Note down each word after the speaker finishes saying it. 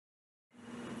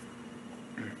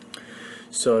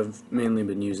So I've mainly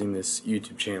been using this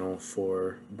YouTube channel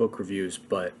for book reviews,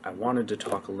 but I wanted to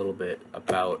talk a little bit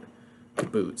about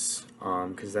boots,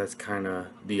 because that's kind of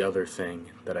the other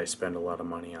thing that I spend a lot of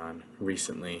money on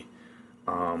recently.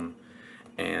 And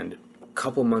a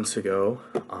couple months ago,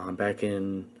 back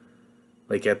in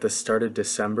at the start of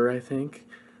December, I think,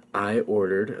 I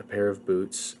ordered a pair of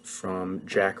boots from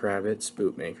Jakkrabbits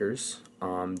Bootmakers.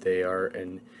 They are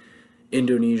an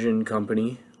Indonesian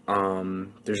company.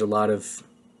 There's a lot of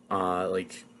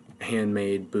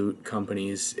handmade boot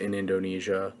companies in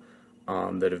Indonesia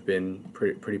that have been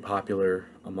pretty popular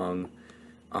among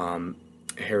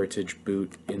heritage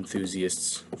boot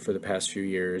enthusiasts for the past few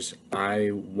years.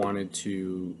 I wanted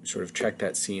to sort of check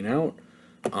that scene out,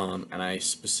 and I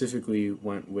specifically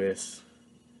went with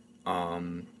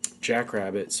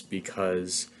Jakkrabbits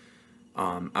because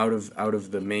out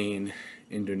of the main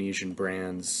Indonesian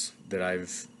brands that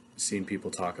I've seen people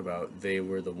talk about, they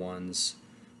were the ones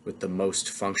with the most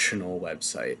functional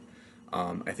website.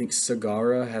 I think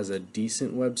Sagara has a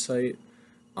decent website,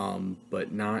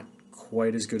 but not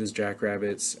quite as good as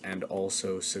Jackrabbits, and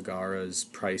also Sagara's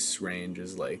price range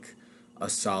is like a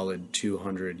solid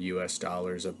 200 US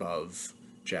dollars above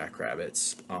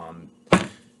Jackrabbits.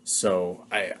 So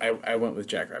I went with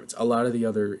Jackrabbits. A lot of the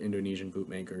other Indonesian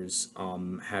bootmakers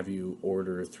have you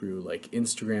order through like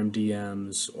Instagram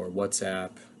DMs or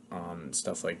WhatsApp,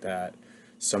 stuff like that.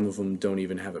 Some of them don't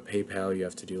even have a PayPal. You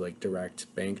have to do like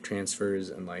direct bank transfers,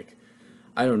 and like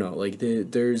I don't know, like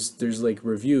there's like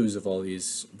reviews of all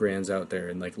these brands out there,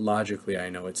 and like logically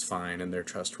I know it's fine and they're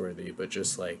trustworthy, but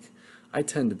just like I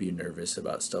tend to be nervous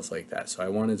about stuff like that. So I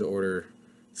wanted to order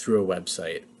through a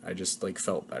website. I just like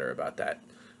felt better about that.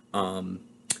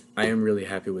 I am really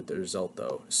happy with the result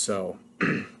though. So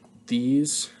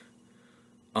these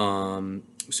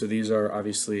these are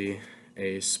obviously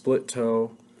a split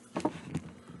toe.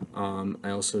 I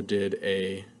also did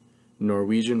a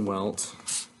Norwegian welt,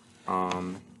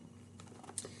 and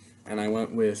I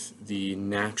went with the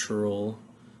natural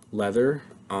leather.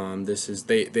 This is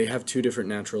they have two different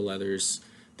natural leathers.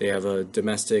 They have a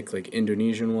domestic like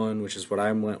Indonesian one, which is what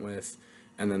I went with,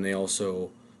 and then they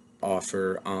also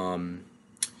offer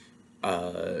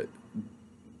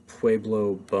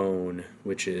Pueblo bone,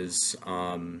 which is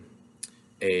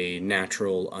a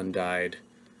natural undyed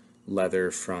leather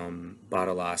from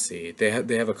Badalasi. They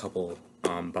have a couple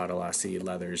Badalasi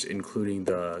leathers, including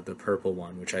the purple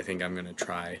one, which I think I'm gonna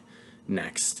try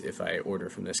next if I order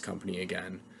from this company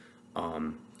again,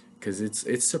 because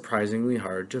it's surprisingly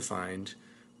hard to find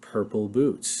purple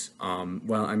boots.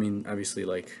 Well, I mean, obviously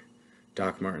like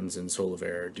Doc Martens and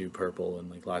Solivere do purple, and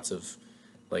like lots of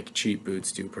like cheap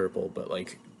boots do purple, but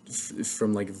like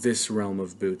from like this realm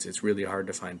of boots, it's really hard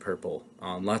to find purple.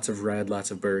 Lots of red, lots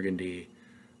of burgundy,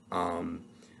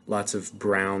 lots of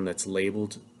brown that's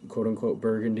labeled quote unquote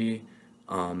burgundy,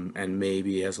 and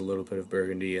maybe has a little bit of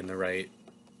burgundy in the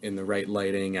right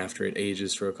lighting after it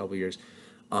ages for a couple years,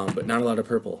 but not a lot of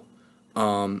purple.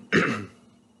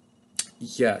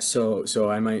 Yeah, so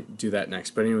I might do that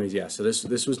next. But anyways, yeah. So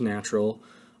this was natural.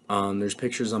 There's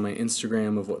pictures on my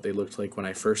Instagram of what they looked like when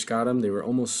I first got them. They were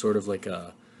almost sort of like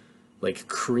a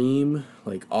cream,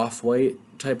 like off-white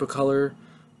type of color.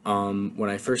 When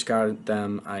I first got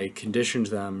them, I conditioned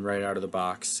them right out of the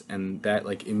box, and that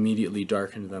like immediately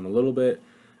darkened them a little bit.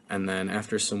 And then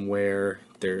after some wear,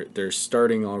 they're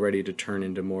starting already to turn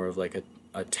into more of like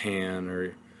a tan,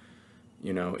 or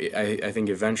I think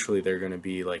eventually they're going to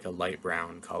be like a light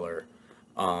brown color.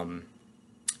 And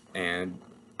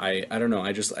I don't know,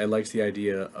 I liked the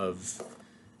idea of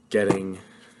getting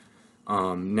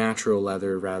natural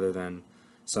leather rather than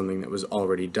something that was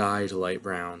already dyed light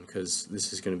brown, because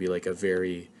this is going to be like a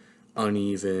very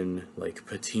uneven like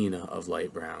patina of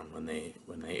light brown when they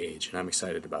age, and I'm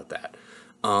excited about that.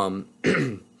 Um,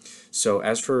 so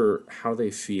as for how they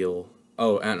feel,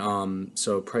 oh, and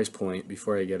so price point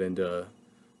before I get into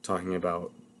talking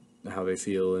about how they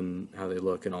feel and how they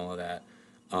look and all of that.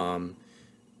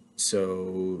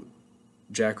 So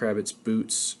Jackrabbits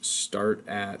boots start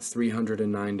at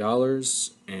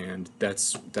 $309, and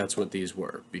that's what these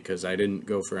were, because I didn't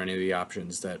go for any of the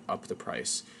options that up the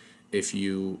price. If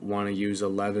you want to use a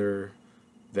leather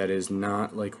that is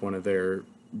not like one of their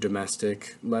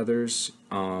domestic leathers,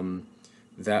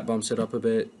 that bumps it up a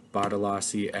bit.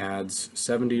 Badalasi adds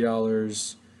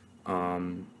 $70.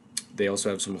 They also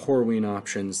have some Horween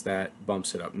options that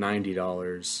bumps it up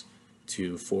 $90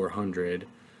 to $400.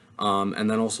 And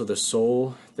then also the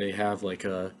sole, they have like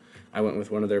I went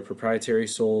with one of their proprietary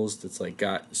soles that's like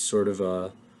got sort of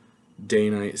a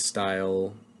day-night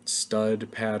style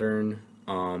stud pattern,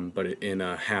 but in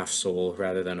a half sole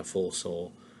rather than a full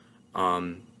sole.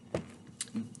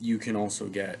 you can also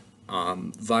get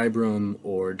Vibram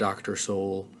or Dr.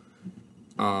 Soul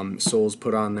soles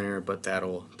put on there, but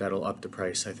that'll up the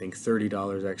price. I think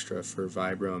 $30 extra for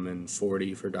Vibram and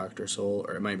 40 for Dr. Soul,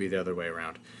 or it might be the other way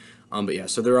around. But yeah,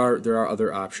 so there are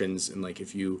other options, and like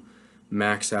if you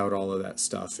max out all of that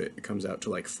stuff, it comes out to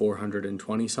like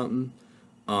 420 something,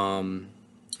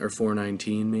 or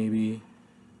 419 maybe.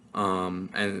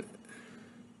 And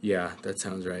yeah, that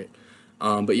sounds right.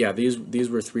 But yeah, these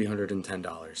were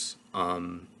 $310.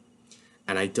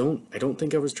 And I don't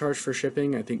think I was charged for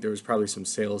shipping. I think there was probably some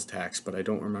sales tax, but I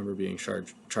don't remember being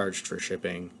charged for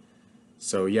shipping.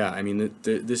 So yeah, I mean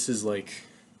this is like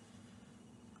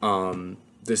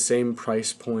the same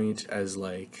price point as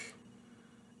like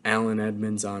Allen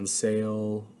Edmonds on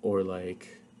sale, or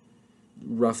like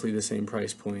roughly the same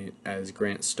price point as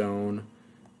Grant Stone.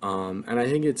 And I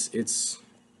think it's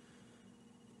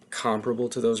comparable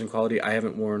to those in quality. I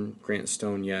haven't worn Grant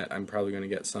Stone yet. I'm probably going to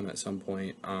get some at some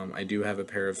point. I do have a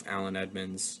pair of Allen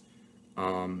Edmonds,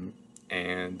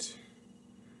 and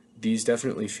these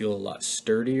definitely feel a lot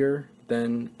sturdier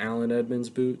than Allen Edmonds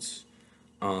boots.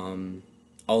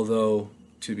 Although,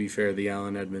 to be fair, the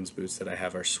Allen Edmonds boots that I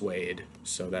have are suede,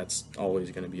 so that's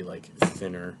always going to be like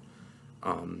thinner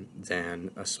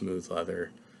than a smooth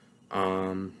leather.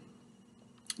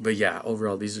 But yeah,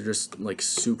 overall, these are just like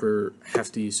super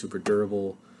hefty, super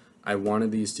durable. I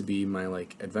wanted these to be my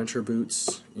like adventure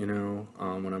boots, when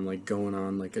I'm like going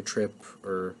on like a trip,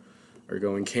 or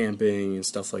going camping and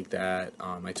stuff like that.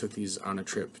 I took these on a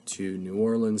trip to New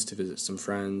Orleans to visit some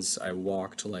friends. I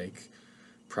walked like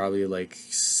probably like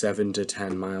 7 to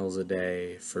 10 miles a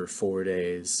day for 4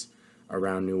 days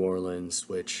around New Orleans,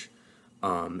 which,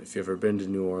 if you've ever been to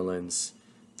New Orleans,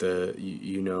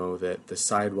 you know that the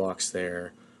sidewalks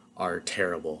there are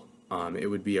terrible. It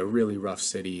would be a really rough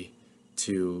city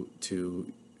to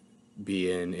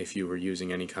be in if you were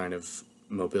using any kind of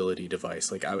mobility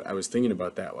device. Like I was thinking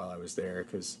about that while I was there,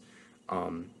 because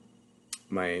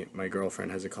my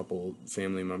girlfriend has a couple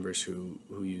family members who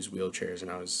use wheelchairs, and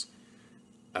I was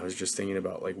just thinking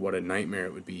about like what a nightmare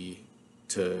it would be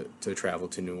to travel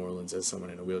to New Orleans as someone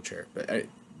in a wheelchair. But I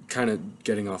kind of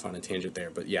getting off on a tangent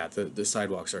there. But yeah, the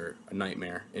sidewalks are a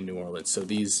nightmare in New Orleans. So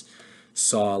these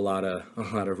saw a lot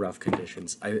of rough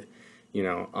conditions. Where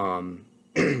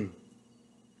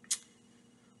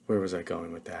was I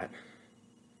going with that?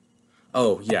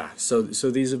 Oh yeah, so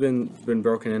these have been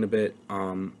broken in a bit.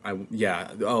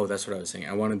 That's what I was saying.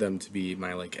 I wanted them to be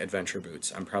my like adventure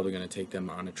boots. I'm probably gonna take them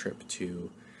on a trip to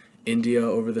India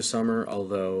over the summer,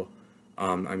 although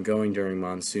I'm going during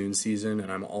monsoon season,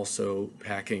 and I'm also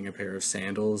packing a pair of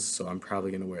sandals, so I'm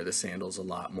probably gonna wear the sandals a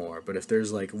lot more. But if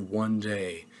there's like one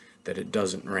day that it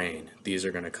doesn't rain, these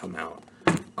are gonna come out.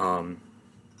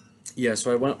 Yeah,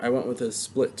 so I went with a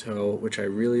split toe, which I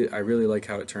really like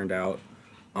how it turned out.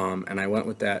 And I went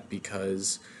with that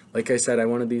because, like I said, I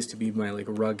wanted these to be my like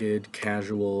rugged,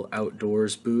 casual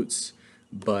outdoors boots,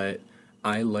 but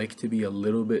I like to be a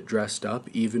little bit dressed up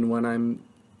even when I'm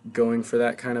going for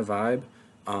that kind of vibe.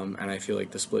 And I feel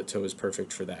like the split toe is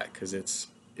perfect for that, because it's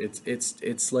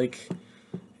like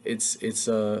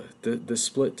the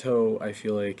split toe, I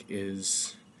feel like,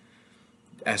 is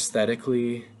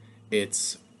aesthetically,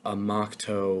 it's a mock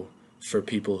toe for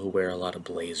people who wear a lot of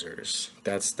blazers.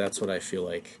 That's what I feel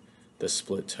like the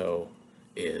split toe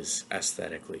is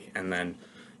aesthetically. And then,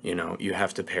 you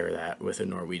have to pair that with a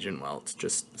Norwegian welt,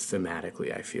 just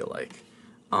thematically, I feel like.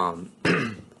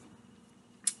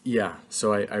 Yeah,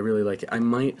 so I really like it. I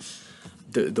might.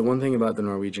 The one thing about the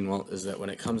Norwegian welt is that when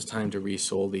it comes time to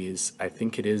resole these, I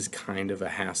think it is kind of a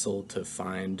hassle to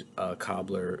find a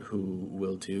cobbler who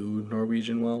will do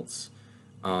Norwegian welts.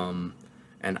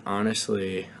 And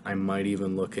honestly, I might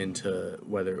even look into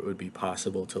whether it would be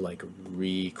possible to like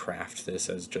recraft this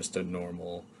as just a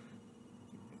normal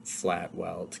flat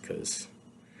welt, because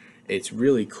it's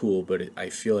really cool, but I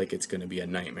feel like it's going to be a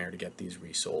nightmare to get these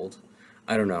resold.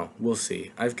 I don't know. We'll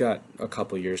see. I've got a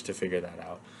couple years to figure that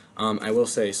out. I will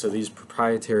say, so these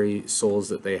proprietary soles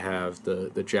that they have,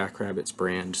 the Jakkrabbits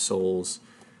brand soles,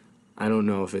 I don't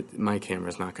know if my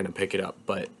camera's not going to pick it up,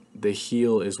 but the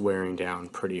heel is wearing down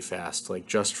pretty fast, like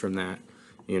just from that,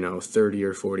 30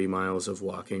 or 40 miles of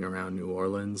walking around New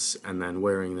Orleans, and then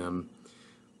wearing them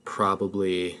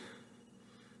probably,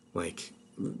 like,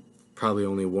 probably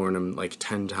only worn them like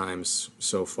 10 times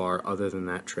so far other than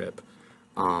that trip.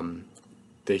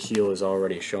 The heel is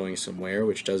already showing some wear,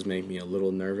 which does make me a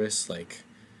little nervous. Like,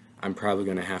 I'm probably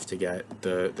going to have to get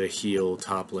the heel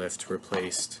top lift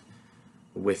replaced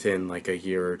within like a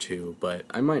year or two, but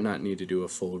I might not need to do a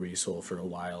full resole for a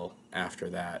while after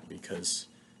that, because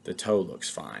the toe looks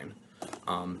fine.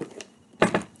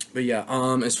 But yeah,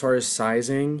 as far as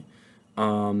sizing,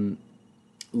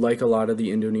 like a lot of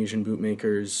the Indonesian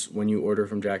bootmakers, when you order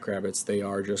from Jakkrabbits, they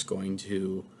are just going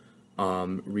to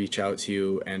reach out to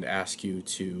you and ask you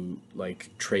to like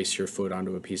trace your foot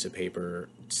onto a piece of paper,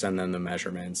 send them the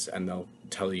measurements, and they'll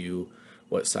tell you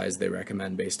what size they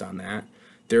recommend based on that.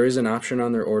 There is an option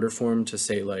on their order form to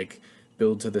say like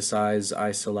build to the size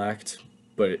I select,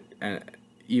 but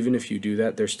even if you do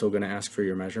that, they're still going to ask for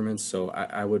your measurements. So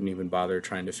I wouldn't even bother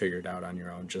trying to figure it out on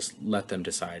your own. Just let them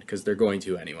decide because they're going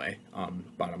to anyway.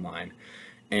 Bottom line,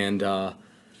 and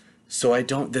so I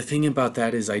don't. The thing about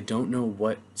that is I don't know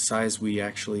what size we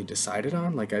actually decided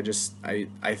on. Like I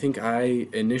think I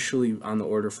initially on the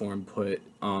order form put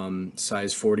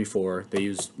size 44. They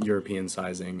use European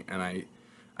sizing, and I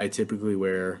typically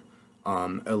wear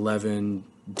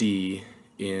 11D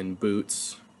in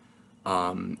boots.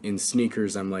 In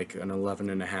sneakers, I'm like an 11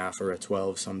 and a half or a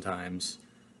 12 sometimes.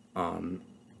 And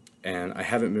I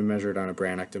haven't been measured on a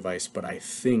Brannock device, but I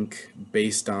think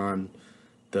based on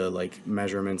the like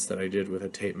measurements that I did with a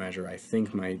tape measure, I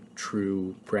think my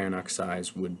true Brannock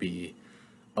size would be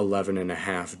 11 and a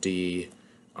half D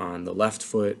on the left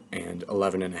foot and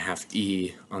 11 and a half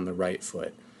E on the right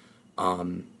foot.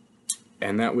 And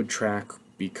that would track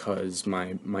because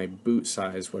my boot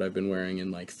size, what I've been wearing in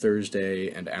like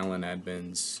Thursday and Allen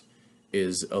Edmonds,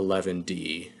 is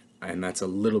 11D, and that's a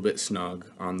little bit snug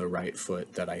on the right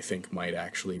foot that I think might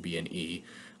actually be an E.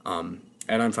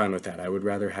 And I'm fine with that. I would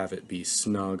rather have it be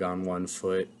snug on one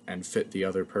foot and fit the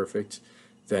other perfect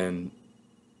than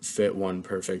fit one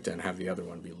perfect and have the other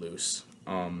one be loose.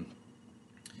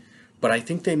 But I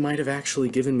think they might have actually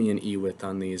given me an E width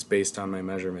on these based on my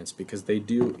measurements because they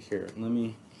do. Here, let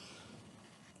me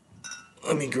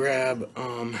grab.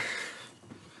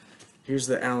 Here's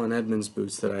the Allen Edmonds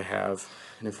boots that I have,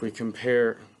 and if we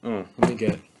compare, oh, let me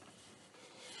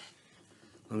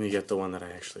get the one that I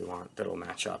actually want that'll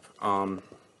match up.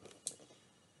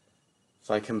 If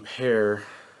I compare,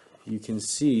 you can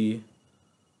see.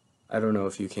 I don't know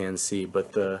if you can see,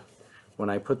 but when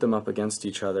I put them up against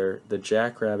each other, the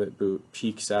Jackrabbit boot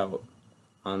peeks out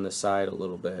on the side a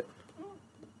little bit.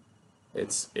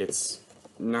 It's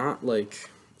not like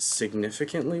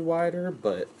significantly wider,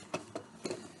 but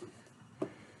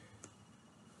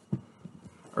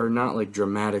or not like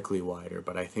dramatically wider,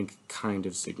 but I think kind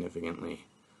of significantly.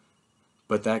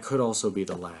 But that could also be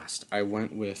the last. I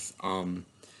went with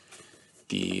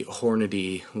the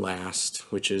Hornady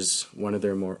last, which is one of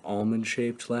their more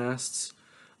almond-shaped lasts,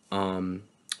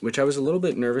 which I was a little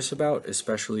bit nervous about,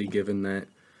 especially given that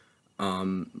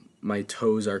my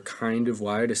toes are kind of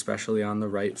wide, especially on the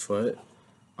right foot.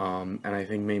 And I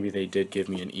think maybe they did give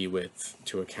me an E width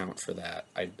to account for that.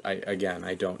 Again,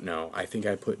 I don't know. I think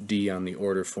I put D on the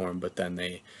order form, but then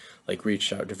they like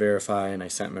reached out to verify, and I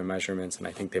sent my measurements, and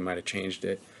I think they might have changed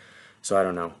it. So I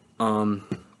don't know.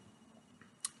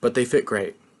 But they fit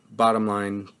great. Bottom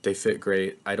line, they fit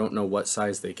great. I don't know what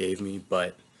size they gave me,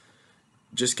 but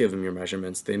just give them your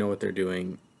measurements. They know what they're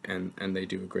doing, and they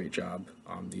do a great job.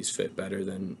 These fit better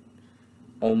than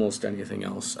almost anything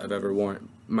else I've ever worn.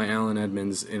 My Allen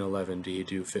Edmonds in 11D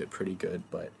do fit pretty good,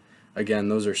 but again,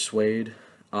 those are suede,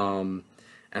 and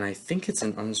I think it's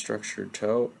an unstructured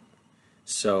toe,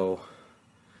 so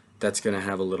that's going to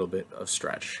have a little bit of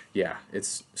stretch. Yeah,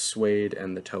 it's suede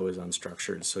and the toe is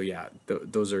unstructured, so yeah,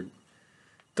 those are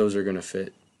going to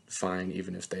fit fine,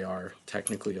 even if they are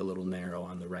technically a little narrow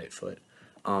on the right foot.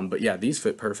 But yeah, these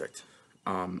fit perfect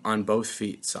on both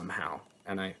feet somehow,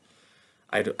 and I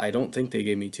don't think they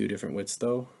gave me two different widths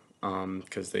though,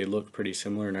 because they look pretty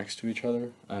similar next to each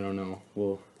other. I don't know.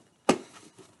 We'll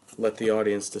let the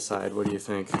audience decide. What do you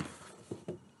think?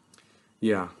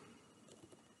 Yeah.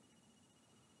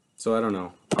 So I don't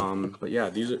know. But yeah,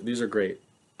 these are great.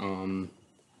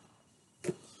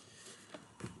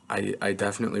 I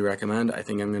definitely recommend. I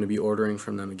think I'm going to be ordering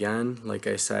from them again. Like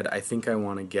I said, I think I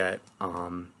want to get.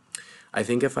 I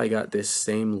think if I got this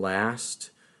same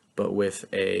last, but with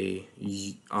a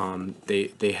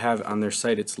they have on their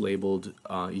site, it's labeled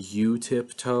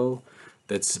U-tip toe.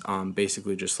 That's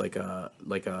basically just like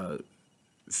a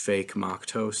fake mock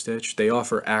toe stitch. They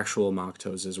offer actual mock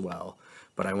toes as well,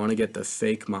 but I want to get the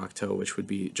fake mock toe, which would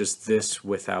be just this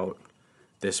without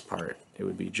this part. It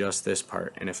would be just this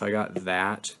part, and if I got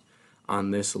that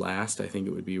on this last, I think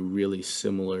it would be really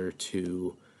similar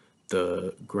to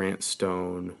the Grant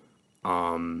Stone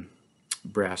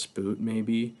brass boot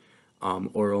maybe,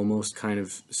 or almost kind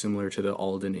of similar to the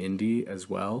Alden Indy as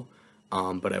well.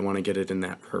 But I want to get it in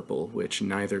that purple, which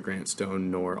neither Grant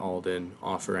Stone nor Alden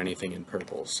offer anything in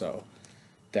purple, so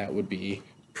that would be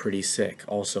pretty sick.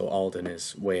 Also, Alden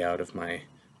is way out of my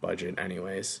budget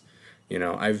anyways. You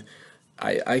know,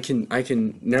 I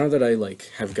can now that I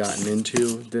like have gotten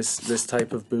into this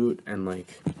type of boot and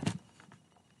like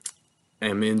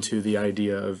am into the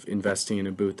idea of investing in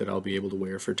a boot that I'll be able to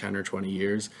wear for 10 or 20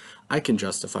 years, I can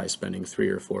justify spending 3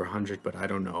 or 400, but I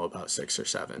don't know about 6 or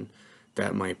 7.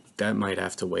 That might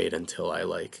have to wait until I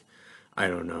like, I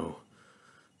don't know,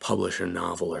 publish a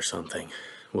novel or something.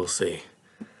 We'll see.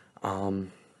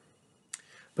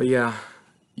 But yeah,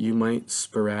 you might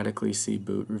sporadically see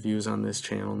boot reviews on this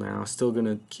channel now. Still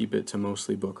gonna keep it to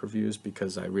mostly book reviews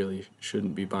because I really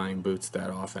shouldn't be buying boots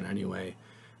that often anyway.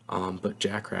 But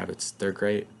Jakkrabbits, they're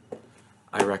great.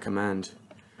 I recommend.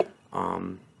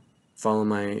 Follow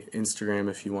my Instagram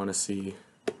if you want to see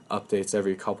updates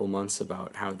every couple months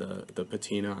about how the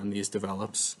patina on these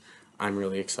develops. I'm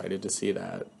really excited to see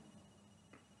that.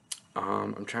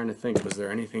 I'm trying to think, was there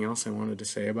anything else I wanted to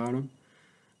say about them?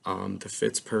 The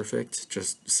fit's perfect.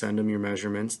 Just send them your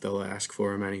measurements. They'll ask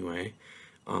for them anyway.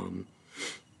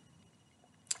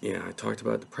 Yeah, I talked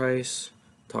about the price.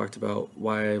 Talked about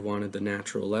why I wanted the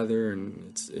natural leather,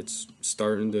 and it's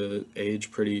starting to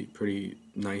age pretty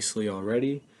nicely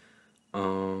already.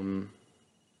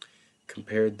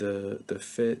 Compared the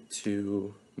fit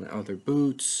to my other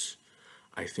boots,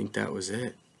 I think that was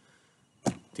it.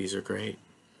 These are great.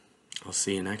 I'll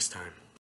see you next time.